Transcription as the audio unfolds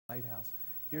lighthouse.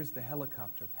 Here's the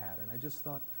helicopter pattern. I just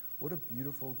thought, what a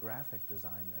beautiful graphic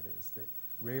design that is, that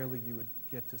rarely you would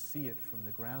get to see it from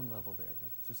the ground level there,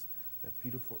 but just that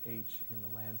beautiful H in the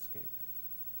landscape.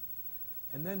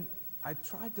 And then I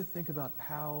tried to think about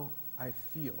how I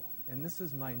feel. And this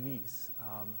is my niece,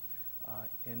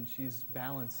 and she's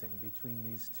balancing between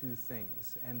these two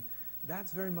things. And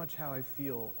that's very much how I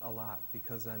feel a lot,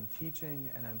 because I'm teaching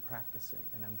and I'm practicing,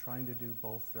 and I'm trying to do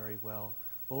both very well.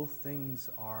 Both things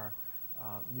are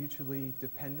mutually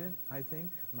dependent, I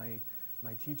think.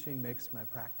 My teaching makes my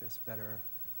practice better.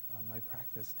 My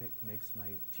practice makes my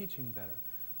teaching better.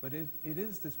 But it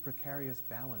is this precarious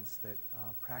balance that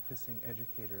practicing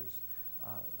educators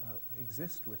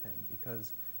exist within,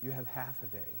 because you have half a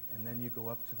day, and then you go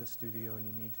up to the studio and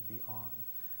you need to be on.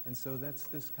 And so that's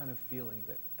this kind of feeling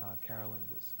that Carolyn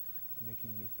was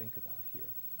making me think about here.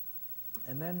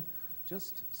 And then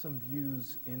just some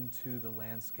views into the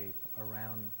landscape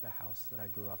around the house that I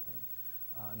grew up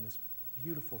in this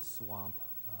beautiful swamp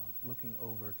looking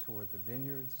over toward the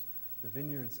vineyards. The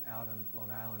vineyards out on Long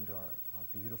Island are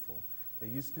beautiful. They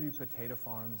used to be potato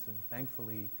farms, and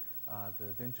thankfully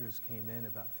the Vinters came in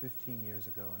about 15 years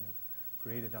ago and have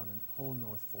created on the whole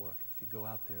North Fork. If you go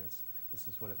out there, this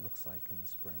is what it looks like in the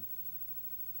spring.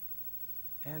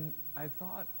 And I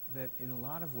thought that in a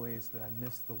lot of ways that I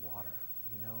missed the water,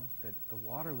 you know, that the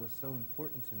water was so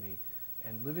important to me,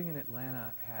 and living in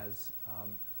Atlanta has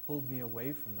pulled me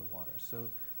away from the water. So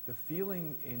the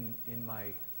feeling in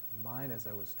my mind as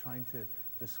I was trying to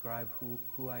describe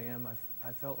who I am,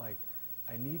 I felt like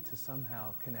I need to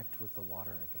somehow connect with the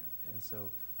water again. And so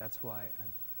that's why I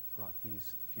brought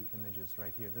these few images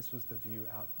right here. This was the view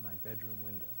out my bedroom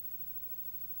window.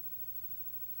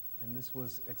 And this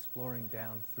was exploring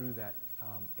down through that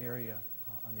area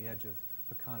on the edge of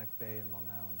Peconic Bay and Long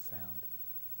Island Sound.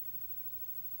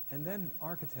 And then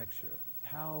architecture,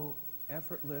 how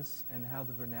effortless and how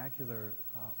the vernacular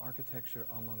architecture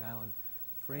on Long Island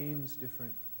frames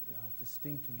different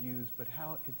distinct views, but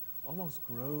how it almost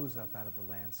grows up out of the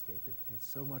landscape. It's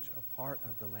so much a part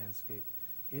of the landscape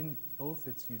in both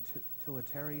its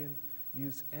utilitarian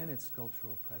use and its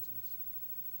sculptural presence.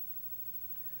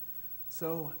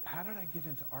 So how did I get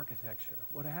into architecture?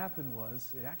 What happened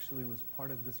was, it actually was part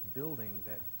of this building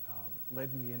that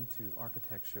led me into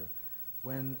architecture.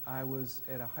 When I was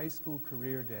at a high school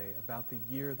career day, about the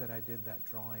year that I did that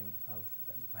drawing of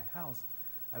my house,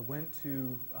 I went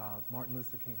to Martin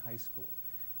Luther King High School,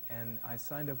 and I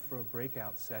signed up for a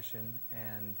breakout session,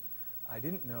 and I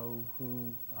didn't know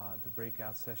who the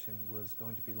breakout session was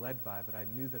going to be led by, but I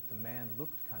knew that the man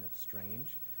looked kind of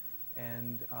strange,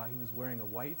 and he was wearing a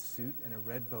white suit and a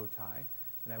red bow tie,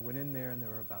 and I went in there, and there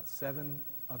were about 7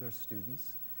 other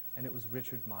students, and it was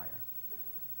Richard Meyer.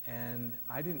 And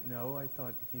I didn't know. I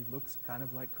thought he looks kind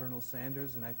of like Colonel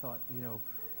Sanders, and I thought, you know,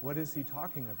 what is he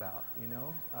talking about, you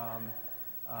know?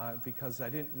 Because I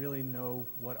didn't really know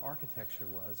what architecture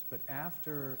was. But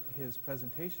after his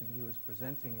presentation, he was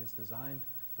presenting his design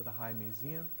for the High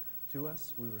Museum to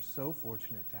us. We were so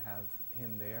fortunate to have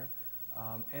him there.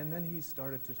 And then he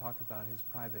started to talk about his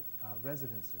private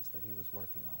residences that he was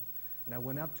working on. And I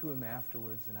went up to him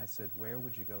afterwards, and I said, where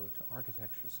would you go to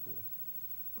architecture school?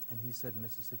 And he said,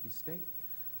 Mississippi State.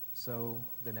 So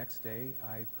the next day,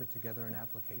 I put together an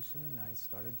application, and I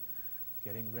started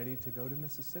getting ready to go to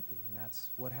Mississippi, and that's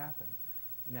what happened.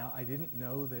 Now, I didn't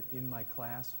know that in my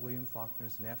class, William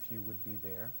Faulkner's nephew would be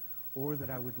there, or that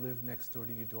I would live next door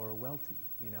to Eudora Welty,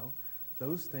 you know.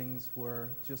 Those things were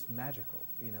just magical,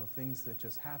 you know, things that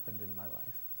just happened in my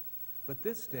life. But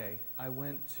this day, I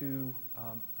went to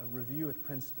a review at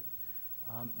Princeton.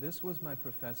 This was my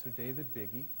professor, David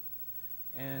Biggie,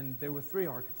 and there were 3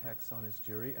 architects on his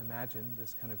jury. Imagine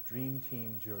this kind of dream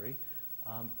team jury.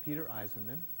 Peter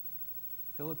Eisenman,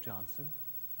 Philip Johnson,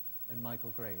 and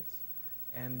Michael Graves.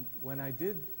 And when I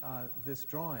did this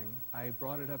drawing, I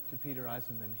brought it up to Peter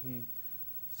Eisenman. He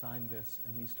signed this,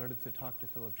 and he started to talk to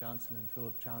Philip Johnson, and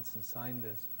Philip Johnson signed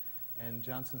this. And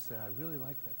Johnson said, I really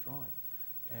like that drawing.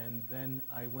 And then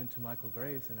I went to Michael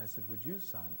Graves, and I said, would you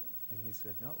sign it? And he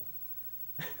said, no.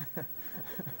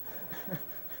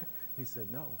 He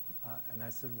said, no. And I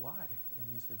said, why? And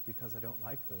he said, because I don't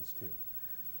like those 2.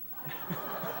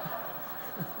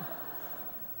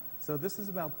 So this is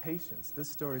about patience. This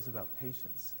story is about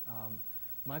patience.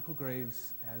 Michael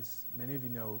Graves, as many of you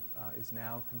know, is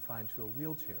now confined to a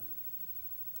wheelchair.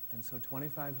 And so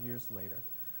 25 years later,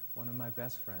 one of my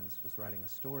best friends was writing a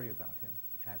story about him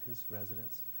at his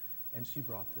residence, and she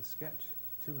brought this sketch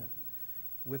to him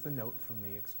with a note from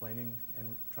me explaining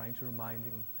and trying to remind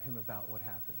him about what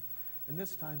happened. And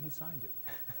this time he signed it.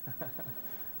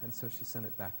 And so she sent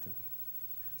it back to me.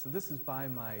 So this is by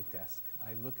my desk.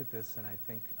 I look at this and I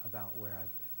think about where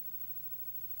I've been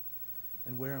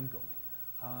and where I'm going.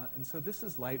 And so this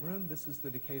is Lightroom. This is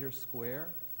the Decatur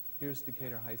Square. Here's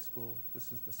Decatur High School.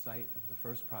 This is the site of the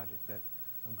first project that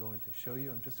I'm going to show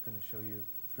you. I'm just going to show you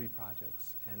 3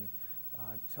 projects and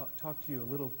talk to you a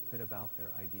little bit about their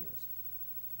ideas.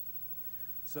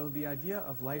 So the idea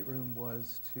of Lightroom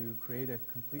was to create a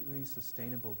completely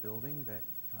sustainable building that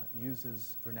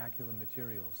uses vernacular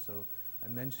materials. So I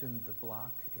mentioned the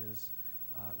block is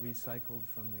recycled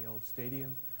from the old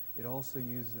stadium. It also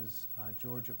uses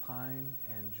Georgia pine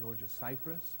and Georgia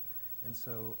cypress. And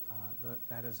so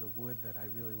that is a wood that I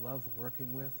really love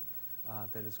working with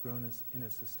that is grown in a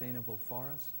sustainable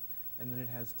forest. And then it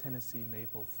has Tennessee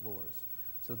maple floors.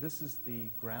 So this is the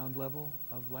ground level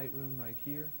of Lightroom right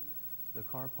here, the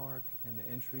car park and the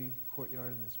entry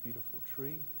courtyard and this beautiful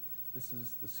tree. This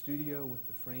is the studio with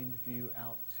the framed view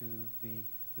out to the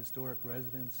historic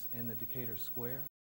residence in the Decatur Square.